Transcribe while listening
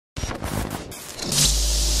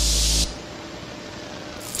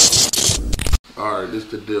All right, this is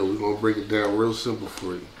the deal. We're going to break it down real simple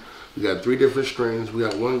for you. We got 3 different strains. We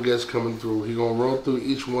got one guest coming through. He's going to roll through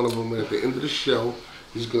each one of them. And at the end of the show,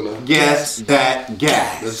 he's going to guess that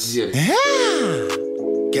gas. Let's get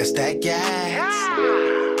it. Guess that gas.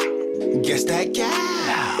 Guess that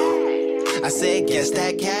gas. I said guess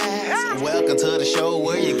that gas. Welcome to the show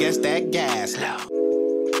where you guess that gas.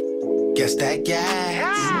 Guess that gas.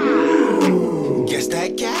 Guess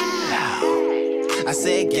that gas. I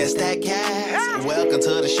said guess that gas. Welcome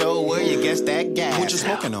to the show where you guess that gas. What you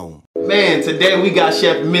smoking on? Man, today we got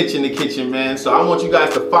Chef Mitch in the kitchen, man. So I want you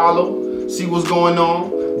guys to follow, see what's going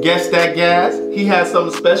on, guess that gas. He has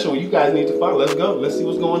something special. You guys need to follow. Let's go. Let's see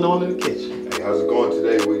what's going on in the kitchen. Hey, how's it going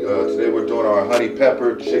today? Today we're doing our honey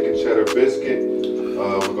pepper chicken cheddar biscuit.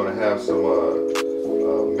 We're gonna have some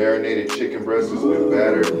marinated chicken breasts with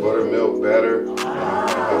batter, buttermilk batter. We're gonna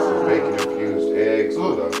have some bacon infused eggs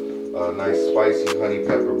with a nice spicy honey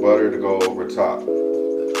pepper butter to go over top.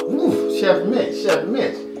 Ooh, Chef Mitch.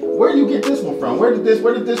 Where you get this one from? Where did this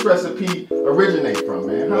recipe originate from,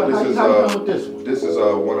 man? How you come with this one? This is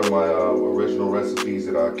one of my original recipes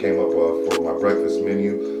that I came up for my breakfast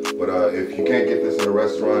menu. But if you can't get this in a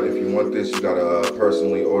restaurant, if you want this, you gotta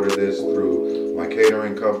personally order this through my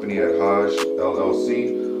catering company at Hr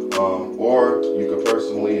LLC. Or you could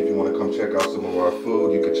personally, if you want to come check out some of our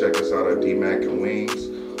food, you can check us out at D-Mac and Wings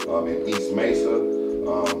in East Mesa.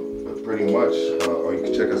 Pretty much, or you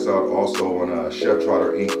can check us out also on Chef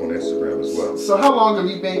Trotter Inc. on Instagram as well. So how long have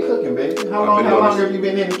you been cooking, baby? How long have you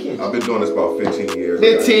been in the kitchen? I've been doing this about 15 years.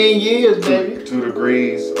 15 years, baby. 2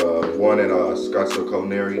 degrees, one at Scottsdale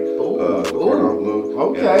Culinary, the Cordon Bleu.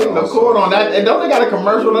 Okay, the Cordon. Don't they got a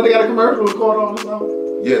commercial? Don't they got a commercial with Cordon or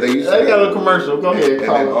something? Yeah, they used to. They got a commercial. Go ahead. And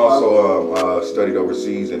then also studied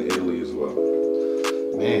overseas in Italy as well.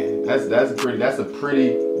 Man, that's a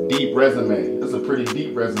pretty deep resume. That's a pretty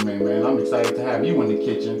deep resume, man. I'm excited to have you in the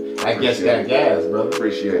kitchen. I guess that gas, brother.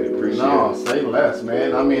 Appreciate it. No, say less,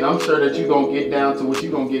 man. I mean, I'm sure that you're gonna get down to what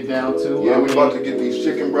you're gonna get down to. Yeah, we're about to get these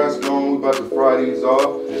chicken breasts going. We're about to fry these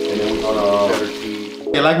off, and then we're gonna cheddar cheese.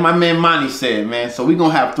 Yeah, like my man Monty said, man. So we're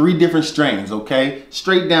gonna have 3 different strains, okay?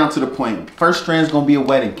 Straight down to the point. First strain's gonna be a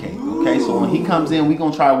wedding cake, okay? So when he comes in, we're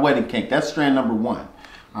gonna try a wedding cake. That's strand number 1.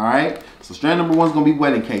 All right, so strand number 1 is gonna be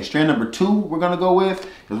wedding cake. Strand number 2 we're gonna go with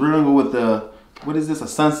the, what is this? A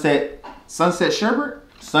sunset sherbet?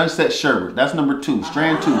 Sunset sherbet. That's number 2.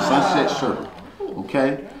 Strand 2, sunset sherbet.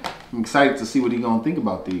 Okay, I'm excited to see what he's gonna think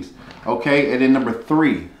about these. Okay, and then number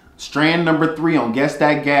 3, strand number 3 on Guess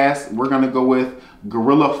That Gas, we're gonna go with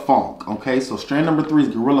Gorilla Funk. Okay, so strand number 3 is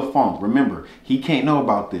Gorilla Funk. Remember, he can't know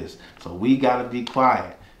about this, so we gotta be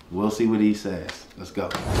quiet. We'll see what he says. Let's go.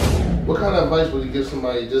 What kind of advice would you give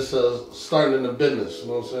somebody just starting in the business, you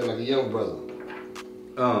know what I'm saying, like a young brother?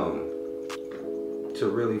 To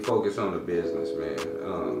really focus on the business, man.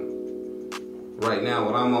 Right now,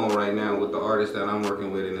 what I'm on right now with the artists that I'm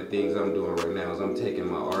working with and the things I'm doing right now is I'm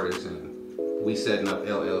taking my artists and we setting up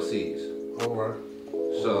LLCs. All right.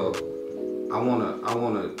 So I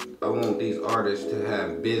want these artists to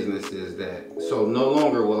have businesses that, so no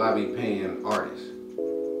longer will I be paying artists.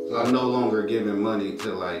 I'm no longer giving money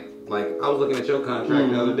to like I was looking at your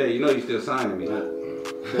contract the other day. You know you still signing me. Yeah,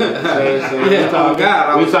 oh God.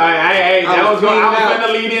 I was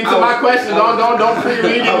gonna lead into my question. Don't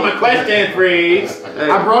pre-read into my question, Freeze.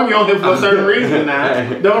 I brought you on here for a certain reason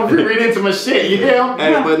now. Don't pre-read into my shit, you hear?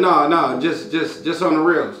 Hey, but no, just on the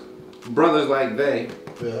reals. Brothers like they.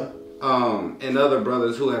 Yeah. And other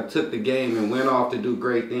brothers who have took the game and went off to do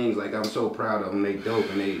great things. Like, I'm so proud of them. They dope,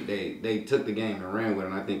 and they took the game and ran with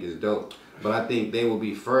it, and I think it's dope. But I think they will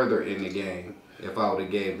be further in the game if I would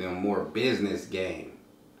have gave them more business game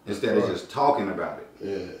instead of just talking about it.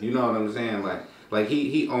 Yeah. You know what I'm saying? Like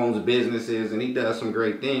he owns businesses and he does some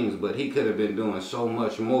great things, but he could have been doing so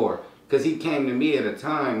much more. Because he came to me at a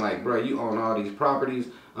time like, bro, you own all these properties.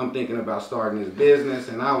 I'm thinking about starting this business,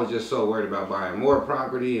 and I was just so worried about buying more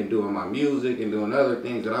property and doing my music and doing other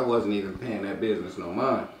things that I wasn't even paying that business no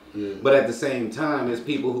mind. Yeah. But at the same time, there's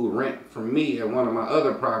people who rent from me at one of my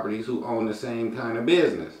other properties who own the same kind of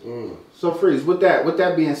business. So Freeze, with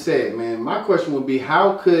that being said, man, my question would be,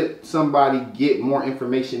 how could somebody get more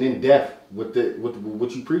information in depth with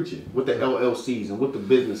what you preaching, with the LLCs and with the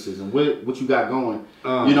businesses and what you got going?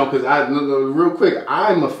 You know, because real quick,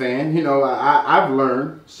 I'm a fan. You know, I've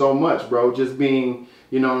learned so much, bro. Just being,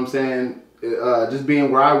 you know what I'm saying, just being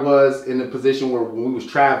where I was in a position where when we was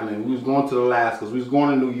traveling, we was going to Alaska, we was going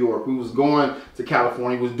to New York, we was going to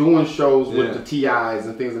California, we was doing shows with the TIs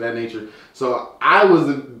and things of that nature. So I was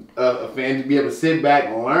a fan to be able to sit back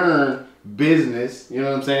and learn business, you know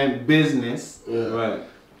what I'm saying, business. Right.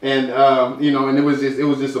 And you know, and it was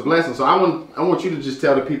just a blessing. So I want you to just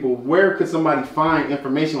tell the people, where could somebody find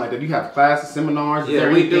information like that? Do you have classes, seminars? Yeah,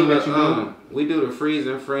 we do the Freeze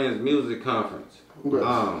and Friends Music Conference.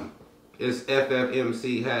 It's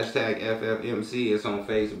FFMC, hashtag FFMC. It's on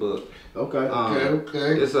Facebook. Okay.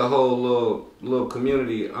 It's a whole little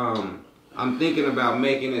community. I'm thinking about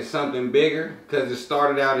making it something bigger because it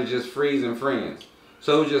started out as just Freeze and Friends.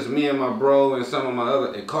 So it was just me and my bro and some of my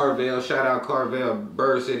other, and Carvel, shout out Carvel,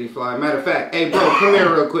 Bird City Fly. Matter of fact, hey bro, come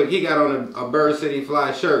here real quick. He got on a Bird City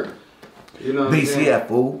Fly shirt. You know what I'm saying? BCF,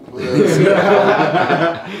 fool.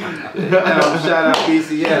 Shout out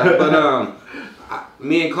BCF. But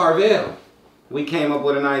me and Carvel, we came up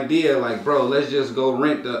with an idea like, bro, let's just go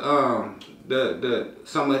rent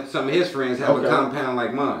some of his friends have a compound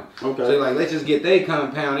like mine. So like, let's just get their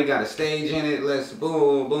compound. They got a stage in it. Let's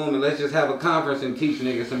boom, and let's just have a conference and teach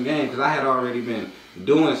niggas some game. Cause I had already been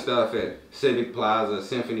doing stuff at Civic Plaza,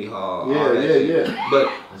 Symphony Hall, all that shit.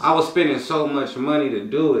 But I was spending so much money to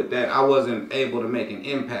do it that I wasn't able to make an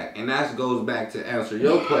impact. And that goes back to answer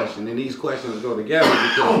your question. And these questions go together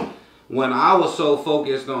because when I was so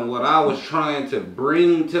focused on what I was trying to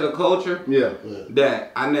bring to the culture,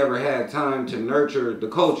 that I never had time to nurture the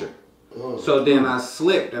culture. So then I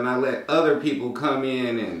slipped and I let other people come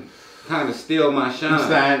in and kind of steal my shine.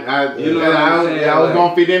 I was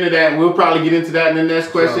gonna feed into that. We'll probably get into that in the next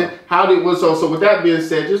question. So with that being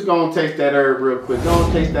said, just go and taste that herb real quick. Go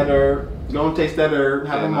and taste that herb.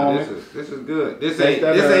 Have a moment. This is good. This ain't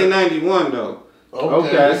 91 though.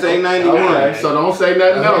 Okay. This ain't 91. Okay. So don't say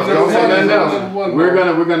nothing else. We're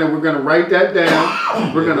gonna write that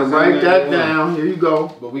down. We're gonna write that down. Here you go.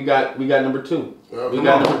 But we got number 2. We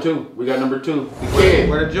got number two. The kid.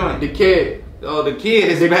 Where the joint? The kid. Oh, the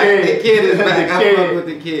kid is back. The kid is back. I fuck with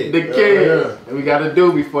the kid. The kid. And we got a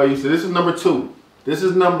doobie for you. So this is number 2. This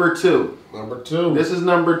is number 2. This is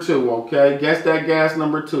number 2. Okay. Guess that gas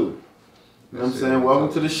number 2. You know what I'm saying?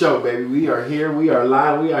 Welcome to the show, baby. We are here. We are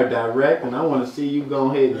live. We are direct. And I want to see you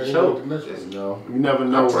go ahead and choke. You never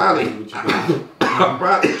know. I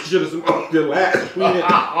probably should have smoked the last one.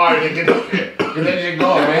 Alright, get up here. Get that shit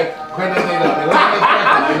going, man. Crank that thing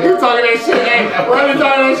up. You talking that shit, man. When you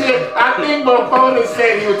talking that shit, I think Bofona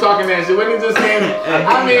said he was talking that shit. When he just said,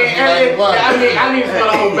 I need to smell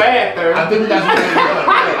a whole bad third. I think we got some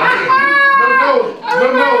nose.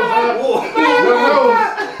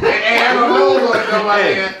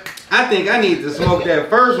 I think I need to smoke that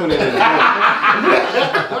first one in the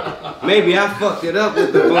Maybe I fucked it up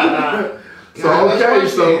with the blunt.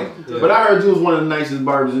 But I heard you was one of the nicest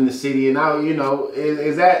barbers in the city, and now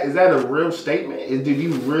is that a real statement? Did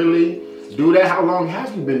you really do that? How long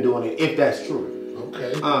have you been doing it, if that's true?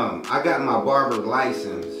 Okay. I got my barber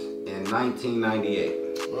license in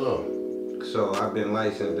 1998. Oh. So I've been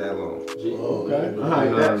licensed that long. Okay.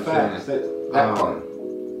 That part.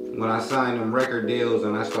 When I signed them record deals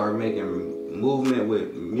and I started making movement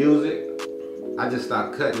with music, I just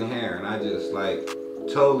stopped cutting hair and I just like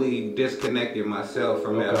totally disconnected myself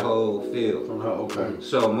from that whole field.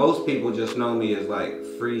 So most people just know me as like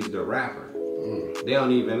Freeze the rapper. They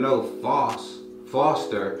don't even know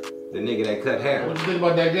Foster, the nigga that cut hair. What you think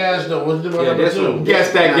about that gas though? What you think about this one?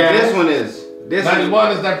 Guess that gas. This one is. This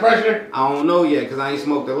 91 is that pressure? I don't know yet because I ain't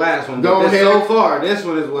smoked the last one. Go ahead. So far, this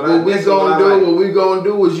one is what we gonna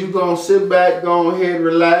do is you gonna sit back, go ahead,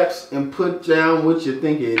 relax, and put down what you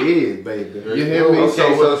think it is, baby. You hear me?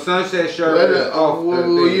 Okay, so Sunset Shirt is off the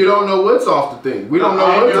thing. You don't know what's off the thing. We don't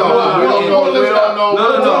know what's off the thing. We don't know.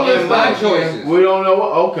 No, my choices. We don't know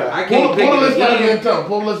what. Okay. I can't pick it again.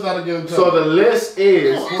 Pull the list out again. So the list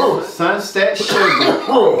is Sunset Sugar,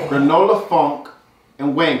 Granola Funk,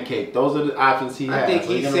 and Wang Cake. Those are the options he has. I think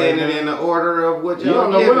he's saying it in the order of what you don't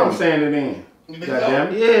know what I'm saying it in.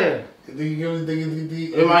 Goddamn. Yeah. You don't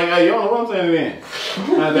know what I'm saying it in.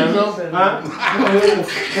 Goddamn.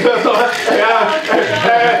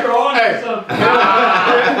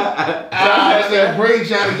 Brain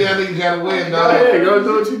trying to get you gotta win, dog. Hey, go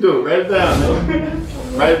do what you do. Write it down, man.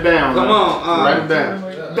 Write it down. Come on. Write it down.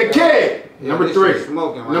 The kid. Number 3.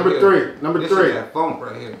 Number 3. This is that funk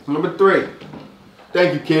right here. Number 3.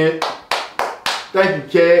 Thank you, kid. Thank you,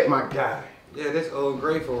 kid. My guy. Yeah, this old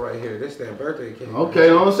Grateful right here. This that birthday cake. Okay,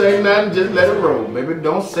 don't say nothing. Just let it roll. Baby,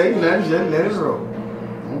 don't say nothing. Just let it roll.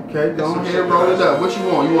 Okay, go ahead, roll it up. What you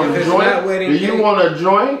want? You want a joint? Do you want a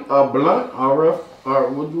joint, a blunt, or rough? Or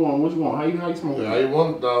what you want? What you want? How you smoking? How you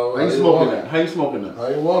want it, dog? How you smoking that? How you smoking that? How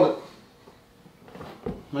you want it?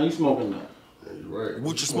 How you smoking that? Right.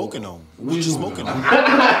 What you smoking on? What you smoking on?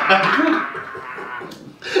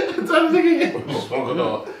 Smoking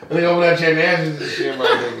on. And they over there checking asses and shit, my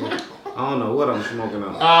nigga. I don't know what I'm smoking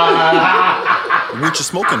on. What you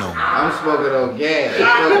smoking on? I'm smoking on gas.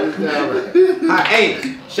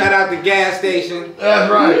 Hey, shout out the gas station.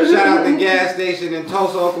 That's right. Shout out the gas station in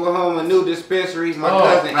Tulsa, Oklahoma. New dispensary. My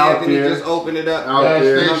cousin Anthony just opened it up.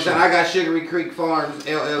 I got Sugary Creek Farms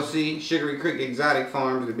LLC. Sugary Creek Exotic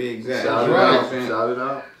Farms to be exact. Shout it out. Shout it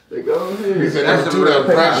out. They go ahead. He said that's some real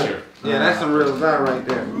pressure. Yeah, that's some real vibe right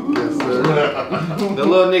there. Yes, sir. The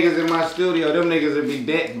little niggas in my studio, them niggas would be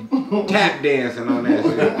tap dancing on that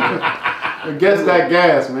shit. Guess that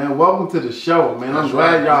gas, man. Welcome to the show, man. I'm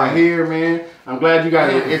glad y'all here, man. I'm glad you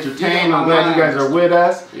guys are entertained. I'm glad you guys are with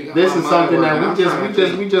us. This is something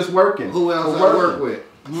that we just working. Who else I work with?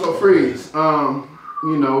 So Freeze,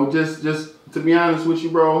 you know, just to be honest with you,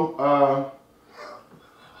 bro,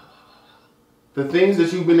 the things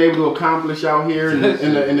that you've been able to accomplish out here in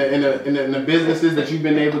the businesses that you've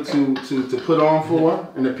been able to put on for,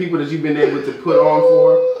 and the people that you've been able to put on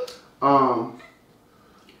for,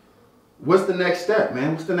 what's the next step,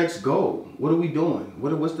 man? What's the next goal? What are we doing?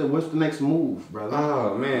 What's the next move, brother?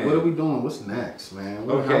 Oh man, what are we doing? What's next, man?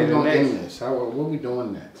 How Okay, we the gonna next. end this? What are we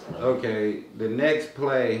doing next, brother? Okay, the next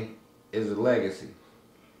play is a legacy.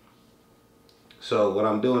 So what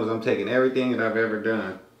I'm doing is I'm taking everything that I've ever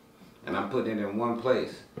done, and I'm putting it in one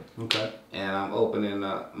place. Okay. And I'm opening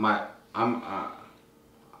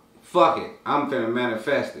fuck it. I'm finna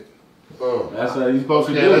manifest it. That's how you're supposed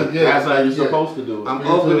to do it. That's how you're supposed to do it. I'm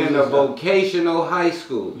opening a vocational high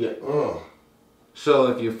school. Yeah. So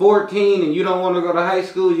if you're 14 and you don't want to go to high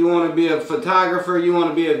school, you want to be a photographer, you want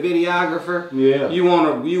to be a videographer, Yeah. you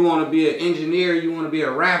want to be an engineer, you want to be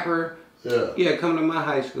a rapper. Yeah. Come to my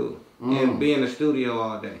high school and be in the studio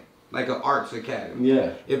all day, like an arts academy.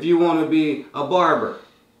 Yeah. If you want to be a barber,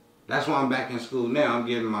 that's why I'm back in school now. I'm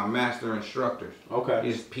getting my master instructors. Okay.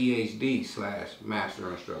 It's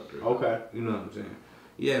PhD/master instructor. Okay. You know what I'm saying?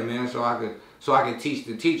 Yeah, man. So I could teach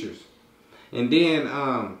the teachers, and then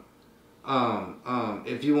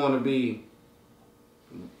if you want to be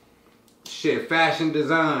fashion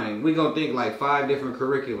design, we gonna think like 5 different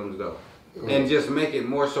curriculums though, and just make it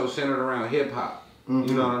more so centered around hip hop.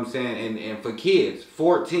 You know what I'm saying? And for kids,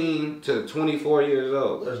 14 to 24 years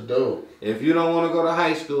old. That's dope. If you don't want to go to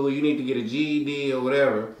high school, you need to get a GED or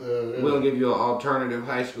whatever. We'll give you an alternative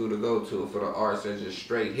high school to go to for the arts that's just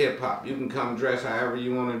straight hip hop. You can come dressed however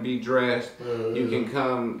you want to be dressed. You can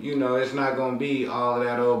come, you know, it's not going to be all of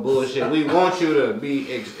that old bullshit. We want you to be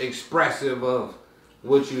expressive of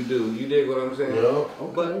what you do. You dig what I'm saying? Yeah.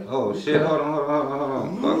 But, oh shit, hold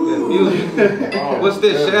on. Fuck that music. What's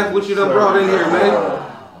this, chef? What you done brought in here, man?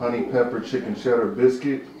 Honey pepper chicken cheddar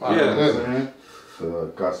biscuit. Yeah. You know what I'm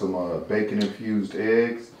saying? Got some bacon infused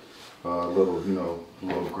eggs. Little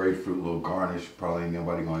grapefruit, little garnish. Probably ain't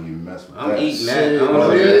nobody gonna even mess with that. I'm eating that.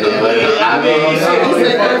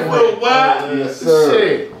 Yes,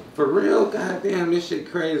 sir. For real, goddamn, this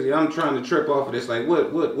shit crazy. I'm trying to trip off of this. Like,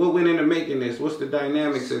 what went into making this? What's the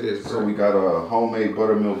dynamics of this? So we got homemade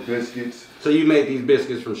buttermilk biscuits. So you made these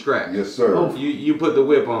biscuits from scratch? Yes, sir. Oh, you put the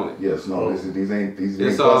whip on it? Yes, no, these ain't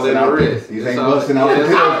It's all in the wrist. These ain't busting out the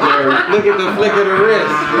pills, Look at the flick of the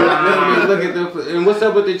wrist. Look at the. And what's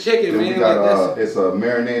up with the chicken, man? We got it's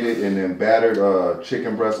marinated and then battered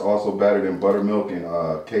chicken breast, also battered in buttermilk and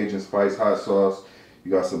Cajun spice hot sauce. You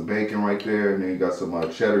got some bacon right there, and then you got some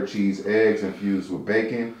cheddar cheese eggs infused with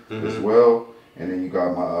bacon as well. And then you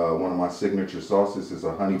got my one of my signature sauces is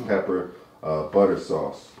a honey pepper butter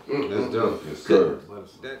sauce. That's dope. Yes, sir.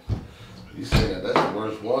 You saying that's the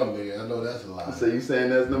worst one, nigga. I know that's a lie. So you saying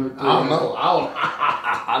that's number 3? I don't know.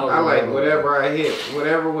 I don't I know. like whatever I hit.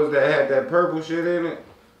 Whatever was that had that purple shit in it,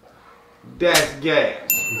 that's gas.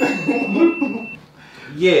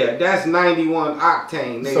 Yeah, that's 91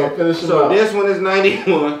 octane, nigga. So finish them So out. this one is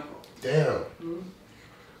 91. Damn.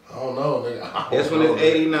 I don't know, nigga. This one is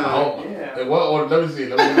 89. Hey, what order? Let me see.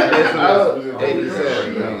 This one is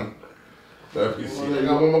 87, man. Let me see. I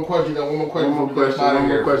got one more question. One more question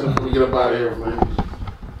before we get up out of here, man.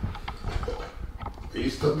 You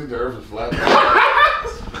still think the earth is flat?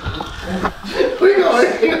 We gonna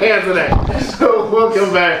answer that. So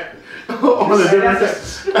welcome back on the different.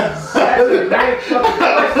 That's a great fucking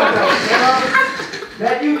question,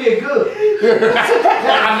 man. You did good.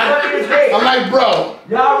 I'm like, bro.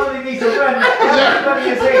 Y'all really need to run that. Funny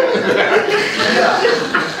as hell.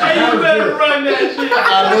 Hey, you better run that shit. I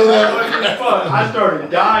knew that. I started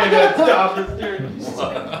dying at the top of the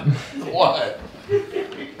What?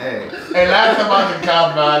 Hey, Hey, last time I was in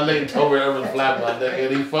California, I linked told me it was flat, my nigga,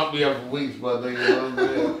 and he fucked me up for weeks, my nigga. You know what I'm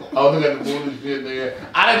saying? I was looking at the movie shit, nigga.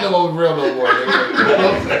 I didn't know what was real no more, nigga. You know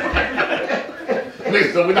what I'm saying?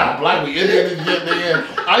 Nigga, so we not black, we Indian and shit, nigga.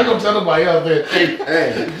 I I ain't gonna tell nobody else, man. Hey,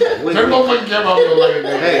 Hey, turn no fucking camera off your light,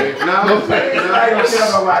 man. hey, no, I ain't gonna tell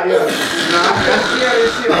nobody else. Yeah,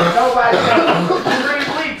 this shit. Nobody else. 3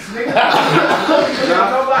 weeks, nigga.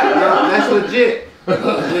 Nobody else. that's legit.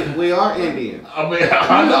 We are Indian. I mean,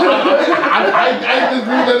 I know. I just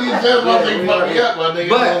agree that he said my thing fucked me up, my nigga.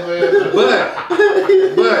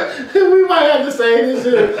 But We might have to say this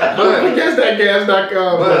shit. But- Guess that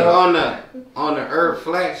gas.com. but on the herb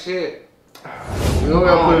flat shit. We don't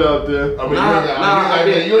gotta put it out there. I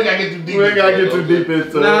mean, you ain't gotta get too deep. We ain't gotta get too deep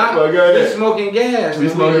into it. Nah, But go we ahead. smoking gas. We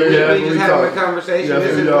smoking gas, We we just having a talk. conversation. Yes,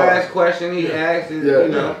 This we is the are. last question he asked. Is, you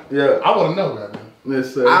know, Yeah. I want to know that, man.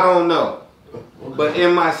 Listen. I don't know. But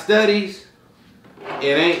in my studies, it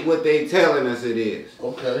ain't what they telling us it is.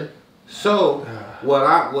 Okay. So what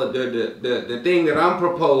the thing that I'm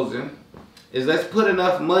proposing is let's put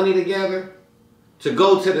enough money together to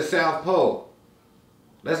go to the South Pole.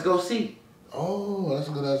 Let's go see. Oh, that's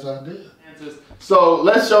a good ass idea. So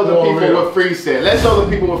let's show the Go people real. what Freeze said. Let's show the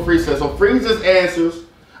people what Freeze said. So Freeze's answers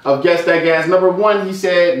of Guess That Gas. Number 1, he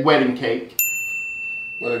said wedding cake.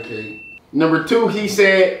 Okay. Number 2, he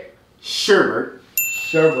said sherbet.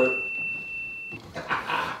 Sherbet.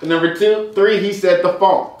 Number 3, he said the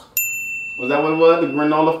funk. Was that what it was? The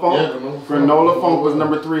granola funk? Yeah, granola funk was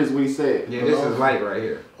number 3 is what he said. Yeah, this is light right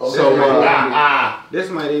here. Okay. So, This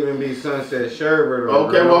might even be Sunset Sherbet. Or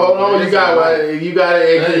okay, well hold on. This You got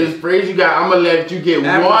is it. Freeze. You got. I'm gonna let you get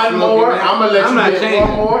After one smoking more. that, I'm gonna let I'm you not get changing.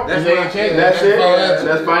 one more. That's You what ain't I'm changing. That's it. Final answer.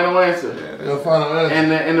 That's final answer. Your final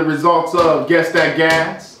answer. And the results of Guess That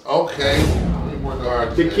Gas. Okay. We work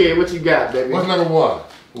hard. The kid, what you got, baby? What's number 1?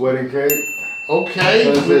 Wedding cake. Okay.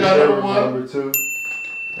 We got number 1. Number 2.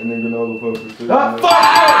 And then granola funk for 2.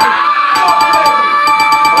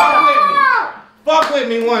 Fuck with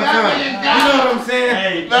me one time. You know what I'm saying?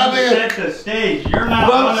 Hey, you That nigga- set the stage. You're not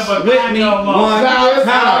one of Fuck a with kind me no more. one time.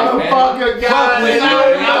 Fuck man. your Fuck guy. with me.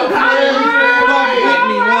 Fuck with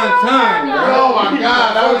me one time. Oh my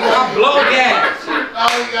God. I blow gas. I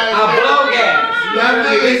blow gas.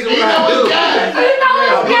 This is what I do. I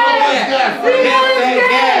blow gas. Gas that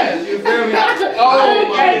gas. You feel me? I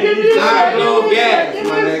blow gas,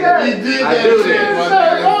 my nigga. He did I that do shit, this. my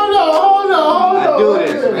nigga. Hold on. I do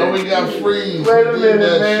this, And man. we got Freeze. Wait a He did minute,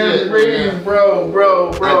 that man. shit, Freeze, man. bro.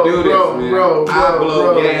 I do this, man. I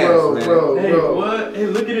blow gas, man. Hey, what? Hey,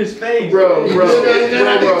 look at his face. Bro. He changed his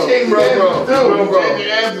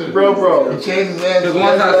answer. Bro. He changed his answer. Because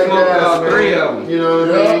once I smoked all 3 of them. You know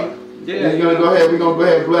what I mean? Yeah, We're gonna go ahead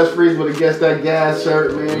and bless Freeze with a Guess That Gas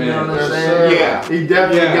shirt, man. You know what I'm Yes, saying? sir. Yeah. He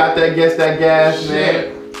definitely got that Guess That Gas, man.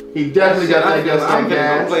 He definitely got that Guess I'm That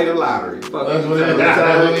gonna Gas. play the lottery. Fuck That's you what it talking is. about. That's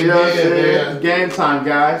how what he you know what I'm did, saying? man. Game time,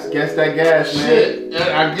 guys. Guess That Gas, man. Shit, and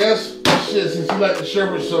I guess since he like the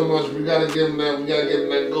sherbet so much, we gotta give him that. We gotta give him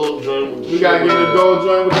that gold joint. With the We gotta get the gold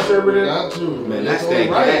joint with the sherbet in. Got to. Man, That's that's only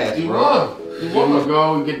that right. gas, He bro. won. He Give him a won.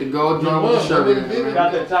 gold, get the gold joint with the sherbet in.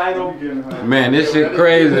 Got the title. Man, this shit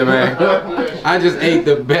crazy, man. I just ate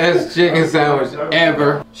the best chicken sandwich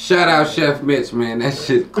ever. Shout out Chef Mitch, man. That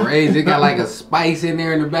shit crazy. It got like a spice in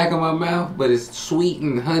there in the back of my mouth, but it's sweet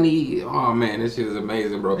and honey. Oh man, this shit is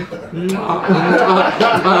amazing, bro.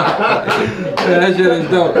 That shit is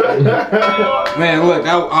dope. Man, look,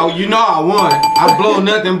 you know I won. I blow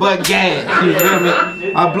nothing but gas. You feel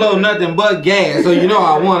me? I blow nothing but gas. So you know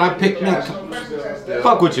I won. I picked that.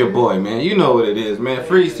 Fuck with your boy, man. You know what it is, man.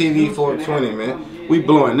 Freeze TV 420, man. We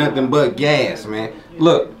blowing nothing but gas, man.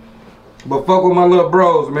 Look, but fuck with my little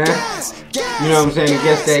bros, man. You know what I'm saying?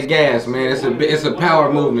 Guess that gas, man. It's a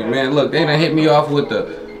power movement, man. Look, they done hit me off with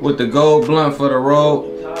the gold blunt for the road.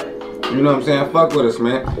 You know what I'm saying? Fuck with us,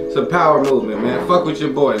 man. It's a power movement, man. Fuck with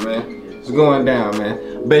your boy, man. It's going down,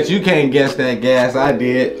 man. Bet you can't guess that gas. I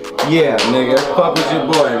did. Yeah, nigga. Fuck with your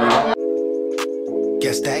boy, man.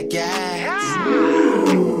 Guess that gas.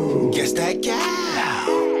 Guess that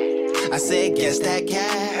gas. I said guess that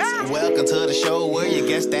gas. Welcome to the show where you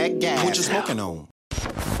guess that gas. What you smoking on?